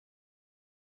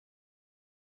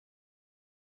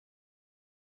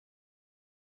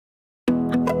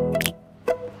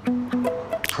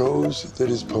prose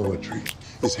that is poetry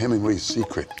is Hemingway's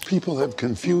secret. People have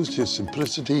confused his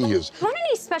simplicity, his... Want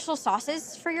any special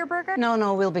sauces for your burger?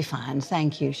 No, we'll be fine.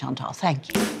 Thank you, Chantal. Thank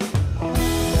you.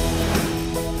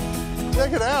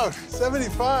 Check it out,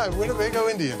 75, Winnebago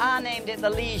Indian. I named it the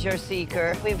Leisure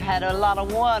Seeker. We've had a lot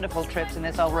of wonderful trips in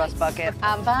this old rust bucket.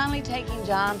 I'm finally taking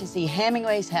John to see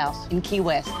Hemingway's house in Key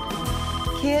West.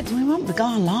 Kids, we won't be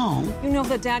gone long. You know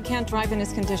that Dad can't drive in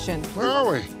his condition. Where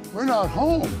are we? We're not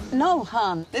home. No,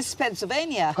 hon. This is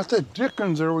Pennsylvania. What the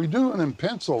dickens are we doing in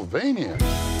Pennsylvania?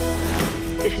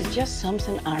 This is just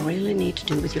something I really need to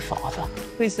do with your father.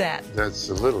 Who's that? That's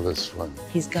the littlest one.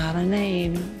 He's got a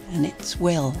name, and it's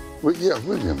Will. Well, yeah,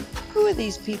 William. Who are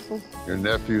these people? Your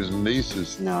nephews and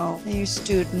nieces. No, they're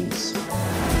students.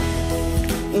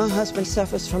 My husband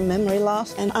suffers from memory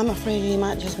loss, and I'm afraid he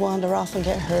might just wander off and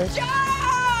get hurt. John!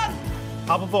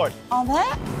 Hop aboard. On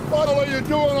that? What are you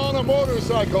doing on a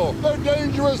motorcycle? They're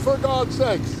dangerous, for God's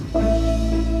sakes.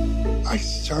 I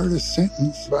start a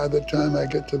sentence by the time I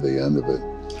get to the end of it.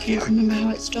 Can't remember how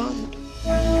it started.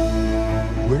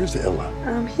 Where's Ella?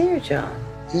 I'm here, John.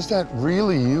 Is that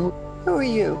really you? Who are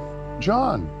you?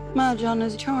 John. My John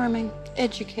is charming,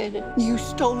 educated. You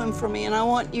stole him from me, and I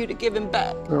want you to give him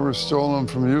back. Whoever stole him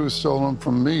from you stole him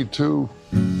from me, too.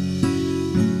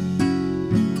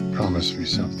 Promise me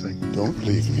something. Don't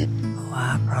leave me. Oh,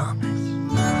 I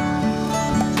promise.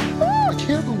 I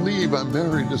can't believe I'm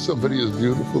married to somebody as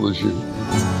beautiful as you. You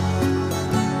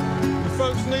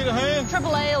folks need a hand?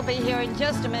 AAA will be here in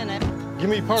just a minute. Give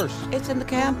me your purse. It's in the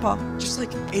camper. Just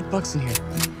like $8 in here.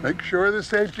 Make sure the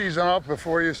safety's off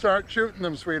before you start shooting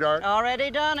them, sweetheart. Already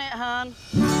done it, hon.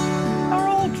 Our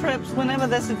old trips were never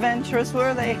this adventurous,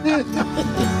 were they?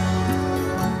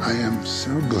 I am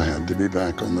so glad to be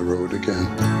back on the road again.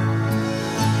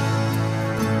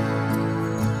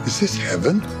 Is this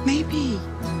heaven? Maybe.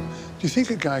 Do you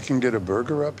think a guy can get a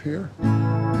burger up here?